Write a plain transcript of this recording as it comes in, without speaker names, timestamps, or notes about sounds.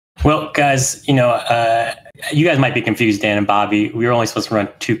Well, guys, you guys might be confused, Dan and Bobby. We were only supposed to run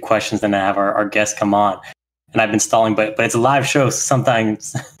 2 questions and then have our guests come on. And I've been stalling, but it's a live show, so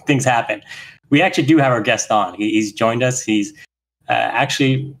sometimes things happen. We actually do have our guest on. He's joined us. He's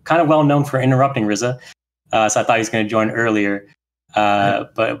actually kind of well known for interrupting RZA. So I thought he was going to join earlier.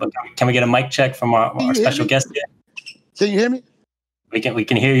 But can we get a mic check from our special guest here? Can you hear me? We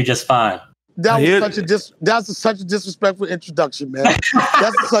can hear you just fine. That was such a disrespectful introduction, man.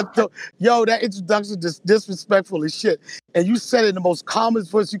 That introduction just disrespectful as shit. And you said it in the most common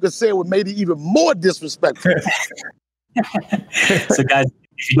voice you could say it, what made it even more disrespectful. So, guys,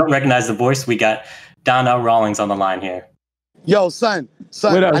 if you don't recognize the voice, we got Donnell Rawlings on the line here. Yo, son,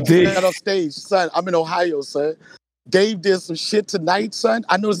 what up, I just got off stage, son. I'm in Ohio, son. Dave did some shit tonight, son.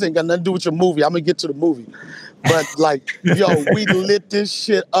 I know this ain't got nothing to do with your movie. I'm gonna get to the movie. But we lit this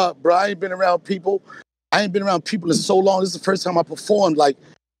shit up, bro. I ain't been around people in so long. This is the first time I performed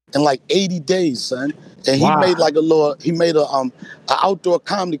in 80 days, son. And he made an outdoor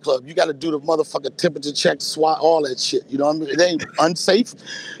comedy club. You gotta do the motherfucking temperature check, SWAT, all that shit. You know what I mean? It ain't unsafe.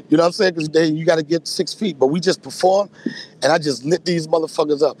 You know what I'm saying? Because then you gotta get 6 feet. But we just performed and I just lit these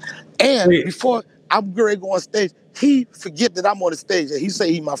motherfuckers up. And before I'm gonna go on stage, he forget that I'm on the stage and he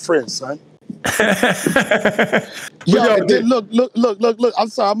say he my friend, son. Then look. I'm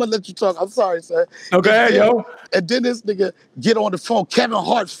sorry. I'm gonna let you talk. I'm sorry, son. Okay, yo. And then this nigga get on the phone. Kevin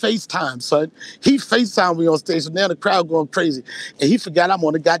Hart FaceTime, son. He FaceTime me on stage, so now the crowd going crazy. And he forgot I'm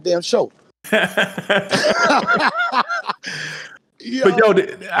on the goddamn show. But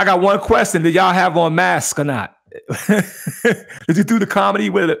I got one question. Did y'all have on masks or not? Did you do the comedy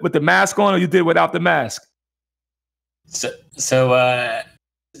with the mask on, or you did without the mask? So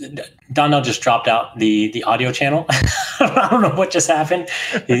Donnell just dropped out the audio channel. I don't know what just happened.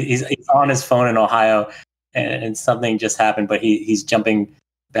 He's on his phone in Ohio, and something just happened. But he's jumping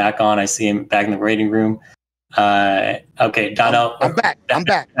back on. I see him back in the waiting room. Okay, Donnell. I'm back.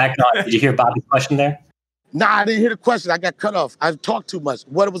 Back on. Did you hear Bobby's question there? Nah, I didn't hear the question. I got cut off. I talked too much.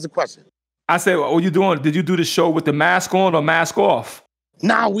 What was the question? I said, what are you doing? Did you do the show with the mask on or mask off?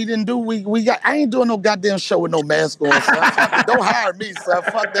 Nah, we didn't do. I ain't doing no goddamn show with no mask on. Son. Don't hire me, son.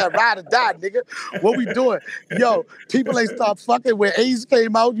 Fuck that. Ride or die, nigga. What we doing? Yo, people ain't stop fucking when AIDS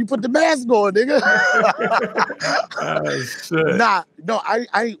came out. You put the mask on, nigga. Shit. Nah, no,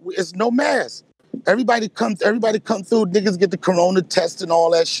 I. It's no mask. Everybody come through. Niggas get the corona test and all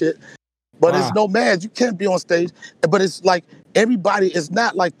that shit. But it's no mask. You can't be on stage. But it's like everybody is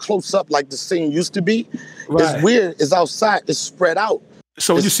not like close up like the scene used to be. Right. It's weird. It's outside. It's spread out.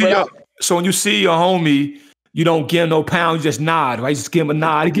 So when you see your homie, you don't give him no pound, you just nod, right? Just give him a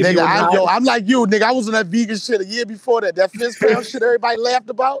nod. He give you a nod. I'm like you, nigga. I was on that vegan shit a year before that. That fist pound shit everybody laughed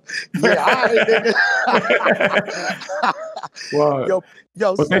about. Yeah, all right, nigga. Wow. Yo,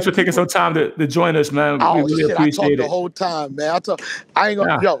 well, thanks for taking some time to join us, man. We really appreciate it. I talk the whole time, man.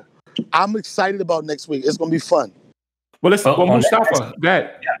 I'm excited about next week. It's gonna be fun. Well, Mustafa, go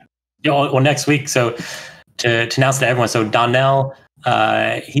ahead. Well, next week. So to announce to everyone, so Donnell,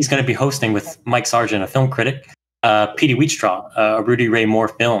 he's going to be hosting with Mike Sargent, a film critic, Petey Wheatstraw, a Rudy Ray Moore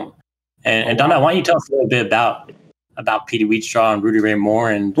film. And Donnell, why don't you tell us a little bit about Petey Wheatstraw and Rudy Ray Moore?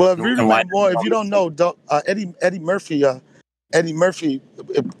 Rudy Ray Moore, if you don't know, Eddie Murphy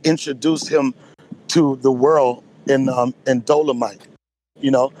introduced him to the world in Dolomite. You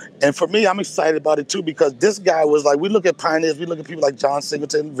know, and for me, I'm excited about it too, because this guy was like, we look at pioneers, we look at people like John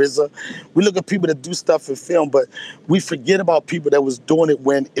Singleton, RZA, we look at people that do stuff in film, but we forget about people that was doing it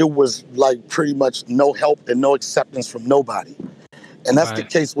when it was like pretty much no help and no acceptance from nobody. And that's the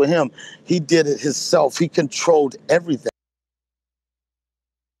case with him. He did it himself. He controlled everything.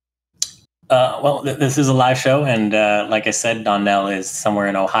 Well, this is a live show, and like I said, Donnell is somewhere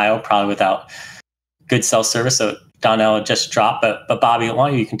in Ohio, probably without good cell service, so Donnell just dropped, but Bobby,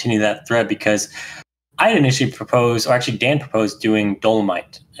 why don't you continue that thread? Because I had initially proposed, or actually Dan proposed doing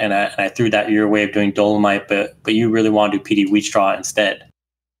Dolomite, and I threw that your way of doing Dolomite, but you really want to do Petey Wheatstraw instead.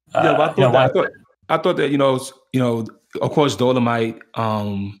 I thought that of course Dolomite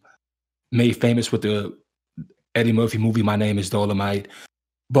made famous with the Eddie Murphy movie My Name Is Dolomite,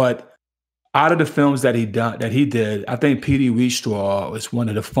 but out of the films that he did, I think Petey Wheatstraw was one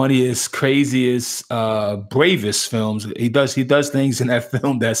of the funniest, craziest, bravest films. He does things in that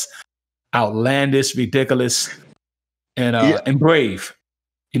film that's outlandish, ridiculous, and brave.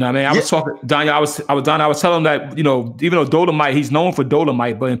 You know what I mean? I was talking, Donnell, I was telling him that, even though Dolomite, he's known for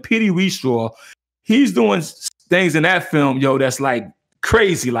Dolomite, but in Petey Wheatstraw, he's doing things in that film, that's like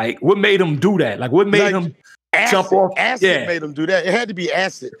crazy. Like, what made him do that? Like, what made him jump off? Acid made him do that. It had to be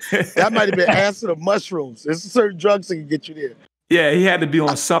acid. That might have been acid or mushrooms. There's certain drugs that can get you there. Yeah, he had to be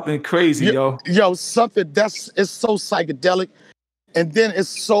on something crazy, yo. Yo, something it's so psychedelic. And then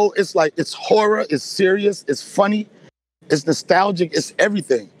it's like, it's horror, it's serious, it's funny, it's nostalgic, it's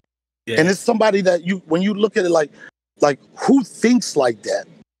everything. Yeah. And it's somebody that when you look at it like who thinks like that?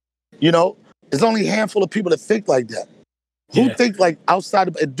 You know, there's only a handful of people that think like that. Who think like outside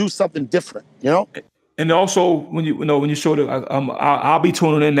of it, do something different, you know? And also, when you showed it, I'll be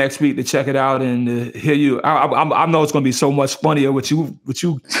tuning in next week to check it out and hear you. I know it's going to be so much funnier with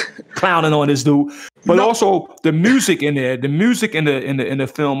you clowning on this dude. But also the music in there, the music in the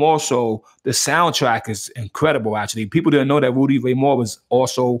film, also the soundtrack is incredible. Actually, people didn't know that Rudy Ray Moore was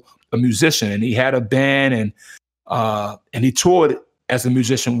also a musician, and he had a band, and he toured as a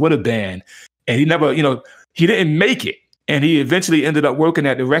musician with a band, and he never, he didn't make it, and he eventually ended up working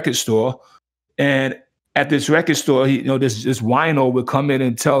at the record store. And at this record store, this wino would come in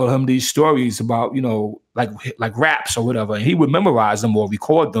and tell him these stories about, like raps or whatever. And he would memorize them or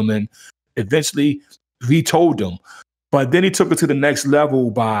record them and eventually retold them. But then he took it to the next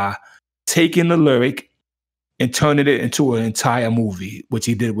level by taking the lyric and turning it into an entire movie, which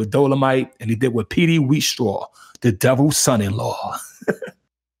he did with Dolomite and he did with Petey Wheatstraw, the devil's son-in-law.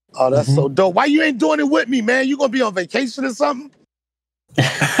 Oh, that's so dope. Why you ain't doing it with me, man? You gonna be on vacation or something?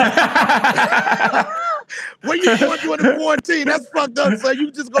 What you doing during the quarantine? That's fucked up, son.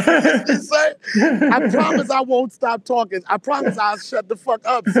 You just gonna be listening, son? I promise I won't stop talking. I promise I'll shut the fuck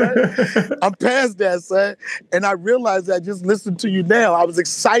up, son. I'm past that, son. And I realized that just listening to you now. I was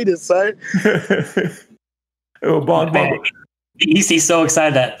excited, son. He's so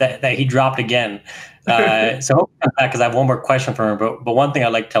excited that he dropped again. So hope he comes back because I have one more question for him. But one thing I'd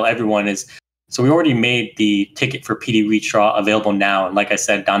like to tell everyone is, so we already made the ticket for Petey Wheatstraw available now. And like I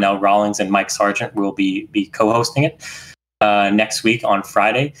said, Donnell Rawlings and Mike Sargent will be co-hosting it next week on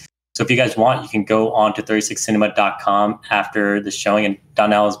Friday. So if you guys want, you can go on to 36cinema.com after the showing. And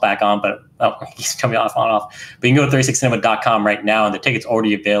Donnell is back on, but he's coming off on off. But you can go to 36cinema.com right now, and the ticket's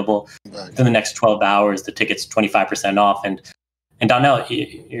already available. Within the next 12 hours, the ticket's 25% off. And Donnell,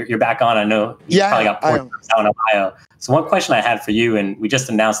 you're back on. I know you probably got ports out in Ohio. So one question I had for you, and we just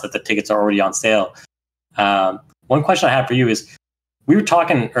announced that the tickets are already on sale. One question I had for you is, we were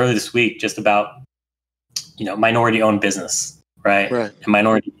talking earlier this week just about, minority-owned business, right?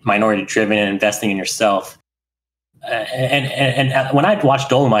 And minority-driven and investing in yourself. And when I watched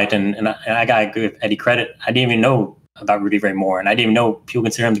Dolomite, and I got to give Eddie credit, I didn't even know about Rudy Ray Moore, and I didn't even know people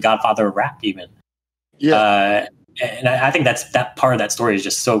consider him the godfather of rap even. Yeah. And I think that part of that story is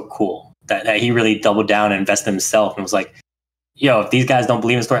just so cool that he really doubled down and invested in himself and was like, if these guys don't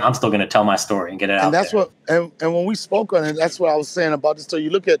believe in the story, I'm still going to tell my story and get it out. And that's there. and when we spoke on it, that's what I was saying about the story. You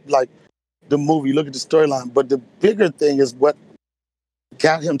look at like the movie, you look at the storyline, but the bigger thing is what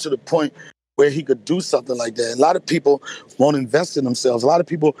got him to the point where he could do something like that. A lot of people won't invest in themselves. A lot of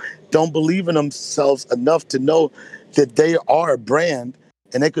people don't believe in themselves enough to know that they are a brand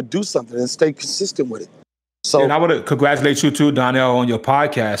and they could do something and stay consistent with it. So, and I want to congratulate you too, Donnell, on your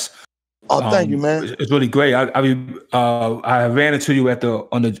podcast. Oh, thank you, man. It's really great. I ran into you at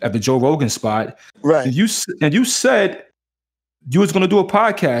the Joe Rogan spot, right? And you said you was going to do a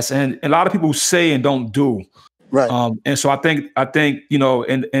podcast, and a lot of people say and don't do, right? And so I think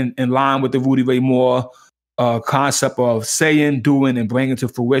in line with the Rudy Ray Moore concept of saying, doing, and bringing to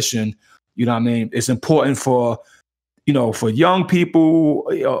fruition, it's important for young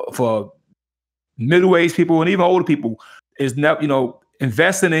people, for middle-aged people, and even older people, is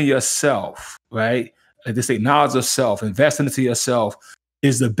investing in yourself, right? Like they say, knowledge of self, investing into yourself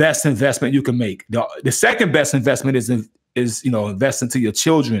is the best investment you can make. The second best investment is investing into your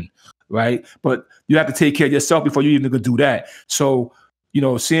children, right? But you have to take care of yourself before you even could do that. So,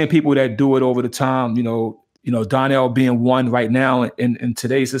 seeing people that do it over the time, Donnell being one right now in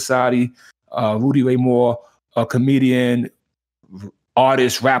today's society, Rudy Ray Moore, a comedian,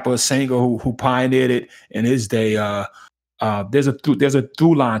 artist, rapper, singer who pioneered it in his day. There's a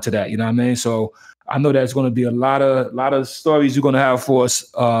through line to that, you know what I mean? So I know there's going to be a lot of stories you're going to have for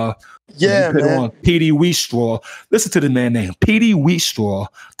us. Man. On Petey Wheatstraw. Listen to the man named Petey Wheatstraw,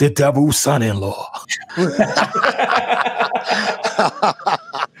 the devil's son-in-law.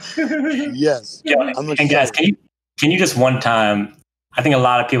 Yes. And guys, can you just one time? I think a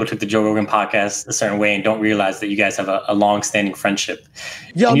lot of people took the Joe Rogan podcast a certain way and don't realize that you guys have a long-standing friendship.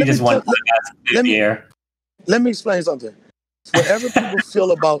 Let me explain something.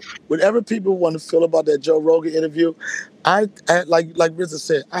 Whatever people want to feel about that Joe Rogan interview, I like RZA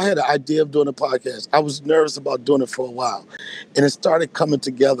said, I had an idea of doing a podcast. I was nervous about doing it for a while, and it started coming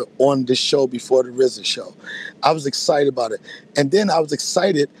together on this show before the RZA show. I was excited about it, and then I was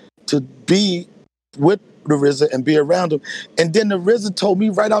excited to be with the RZA and be around him. And then the RZA told me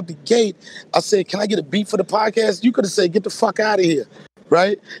right out the gate, I said, can I get a beat for the podcast? You could have said, get the fuck out of here,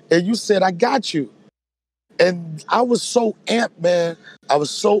 right? And you said, I got you. And I was so amped, man. I was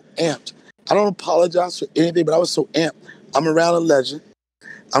so amped. I don't apologize for anything, but I was so amped. I'm around a legend.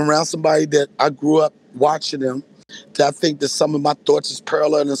 I'm around somebody that I grew up watching them. That I think that some of my thoughts is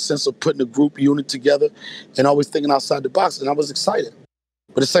parallel in the sense of putting a group unit together and always thinking outside the box. And I was excited.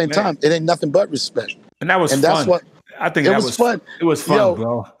 But at the same time, it ain't nothing but respect. And that was fun. That's what, I think that was fun. It was fun, yo,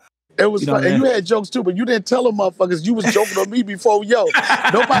 bro. It was fun. And you had jokes too, but you didn't tell them motherfuckers you was joking on me before. Yo,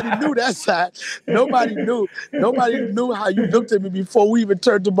 nobody knew that side. Nobody knew how you looked at me before we even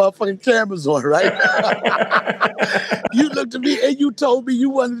turned the motherfucking cameras on, right? You looked at me and you told me you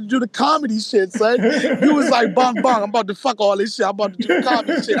wanted to do the comedy shit, son. You was like, bong, bong, I'm about to fuck all this shit. I'm about to do the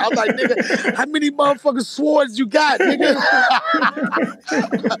comedy shit. I was like, nigga, how many motherfucking swords you got, nigga?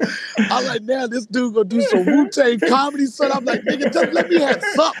 I was like, now this dude gonna do some Wu-Tang comedy, son. I'm like, nigga, just let me have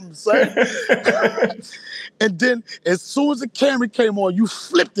something, son. And then as soon as the camera came on, you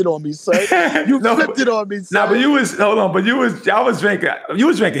flipped it on me, son. You flipped it on me, son. Nah, but you was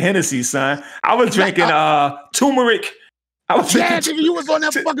drinking Hennessy, son. I was drinking turmeric. Nigga, you was on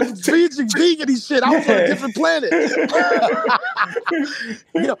that fucking vegan shit. I was on a different planet.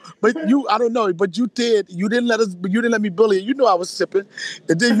 But I don't know, but you didn't let me bully you. You know I was sipping.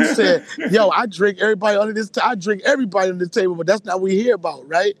 And then you said, yo, I drink everybody under this table, but that's not what we hear about,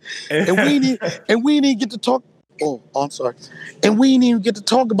 right? And we didn't get to talk. Oh, I'm sorry. And we didn't even get to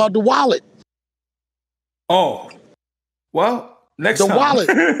talk about the wallet. Oh. Well, next time. The wallet.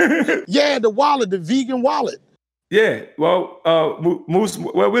 Yeah, the wallet, the vegan wallet. Yeah, well,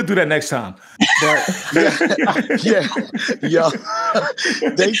 we'll do that next time. But yeah.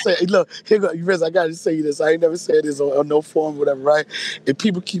 They say, look, here go, Riz, I gotta say this. I ain't never said this on no forum, whatever, right? And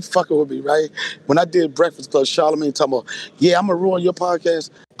people keep fucking with me, right? When I did Breakfast Club, Charlamagne talking about, yeah, I'm gonna ruin your podcast.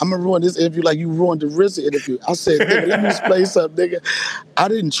 I'm gonna ruin this interview like you ruined the RZA interview. I said, nigga, let me explain something, nigga. I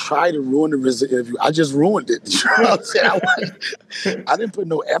didn't try to ruin the RZA interview. I just ruined it. You know what I'm saying? I didn't put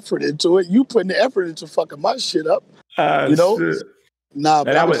no effort into it. You putting the effort into fucking my shit up. You know? Shit. Nah,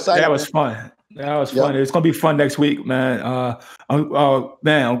 but that was fun. That was fun. It's gonna be fun next week, man.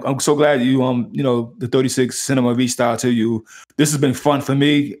 I'm so glad you the 36 Cinema reached out to you. This has been fun for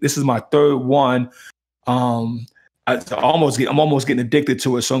me. This is my third one. I'm almost getting addicted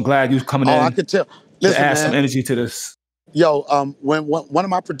to it. So I'm glad you're coming in. I could tell. Listen, to add man, some energy to this. Yo, when one of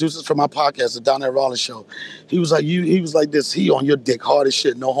my producers for my podcast, the Donnell Rawlings show, he was like this. He on your dick hard as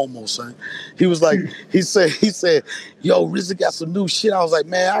shit, no homo, son. He was like, he said, yo, RZA got some new shit. I was like,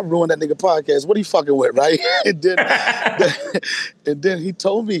 man, I ruined that nigga podcast. What he fucking with, right? and then he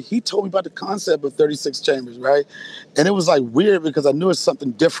told me about the concept of 36 Chambers, right? And it was like weird because I knew it's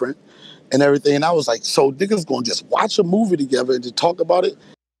something different and everything. And I was like, so niggas gonna just watch a movie together and just talk about it?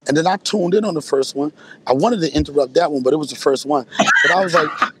 And then I tuned in on the first one. I wanted to interrupt that one, but it was the first one. But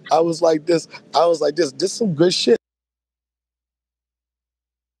I was like this, this some good shit.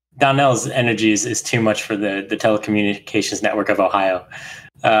 Donnell's energy is too much for the telecommunications network of Ohio.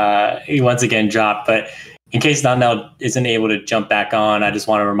 He once again dropped, but in case Donnell isn't able to jump back on, I just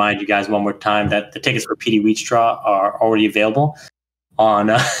want to remind you guys one more time that the tickets for Petey Wheatstraw are already available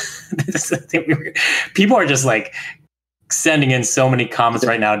on people are just like sending in so many comments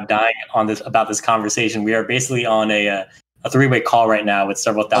right now, dying on this about this conversation. We are basically on a three-way call right now with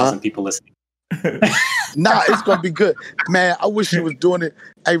several thousand people listening. Nah, it's gonna be good, man. I wish you was doing it.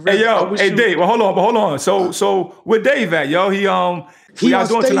 Hey, Dave. Well, hold on. So where Dave at, yo? He on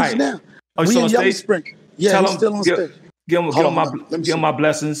doing tonight now. Oh, he's on stage. Spring. Yeah, he's still on stage. Give him my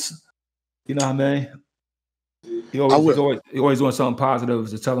blessings. You know what I mean? He always doing something positive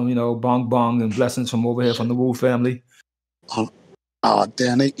to tell him, bong bong and blessings from over here from the Wu family. Oh,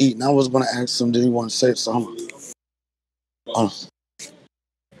 damn, they eating. I was going to ask him, did he want to say something? Imagine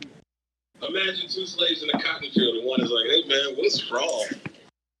two slaves in a cotton field, and one is like, hey, man, what's wrong?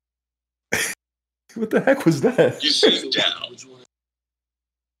 What the heck was that? You sit down.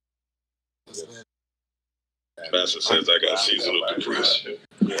 Master says I got seasonal depression.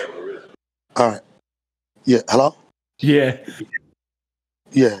 All right. Yeah, hello? Yeah.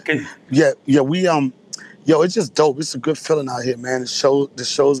 Yeah. We, yo, it's just dope. It's a good feeling out here, man. The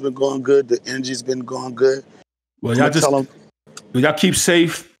show's been going good. The energy's been going good. Well, y'all keep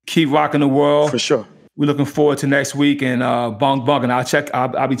safe, keep rocking the world. For sure. We're looking forward to next week and bong bong, and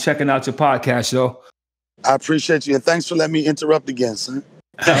I'll be checking out your podcast, yo. I appreciate you, and thanks for letting me interrupt again, son.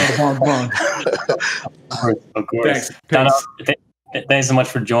 Bong bong. Of course. Thanks so much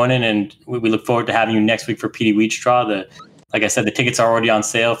for joining, and we look forward to having you next week for Petey Wheatstraw, Like I said, the tickets are already on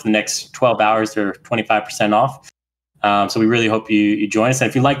sale for the next 12 hours. They're 25% off. So we really hope you join us. And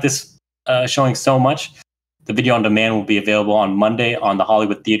if you like this showing so much, the video on demand will be available on Monday on the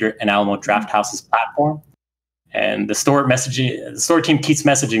Hollywood Theater and Alamo Drafthouse's platform. And the store team keeps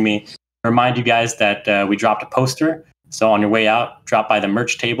messaging me to remind you guys that we dropped a poster. So on your way out, drop by the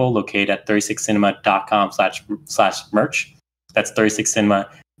merch table located at 36cinema.com/merch. That's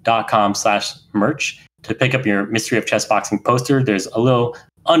 36cinema.com/merch to pick up your Mystery of Chessboxing poster. There's a little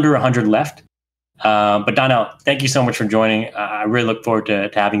under 100 left. But Donnell, thank you so much for joining. I really look forward to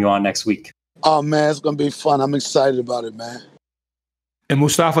having you on next week. Oh, man, it's going to be fun. I'm excited about it, man. And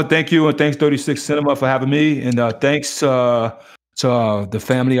Mustafa, thank you. And thanks 36 Cinema for having me. And thanks to the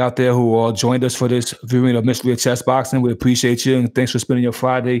family out there who all joined us for this viewing of Mystery of Chessboxing. We appreciate you. And thanks for spending your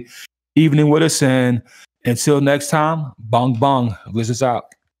Friday evening with us. And until next time, bong bong. RZA's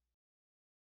out.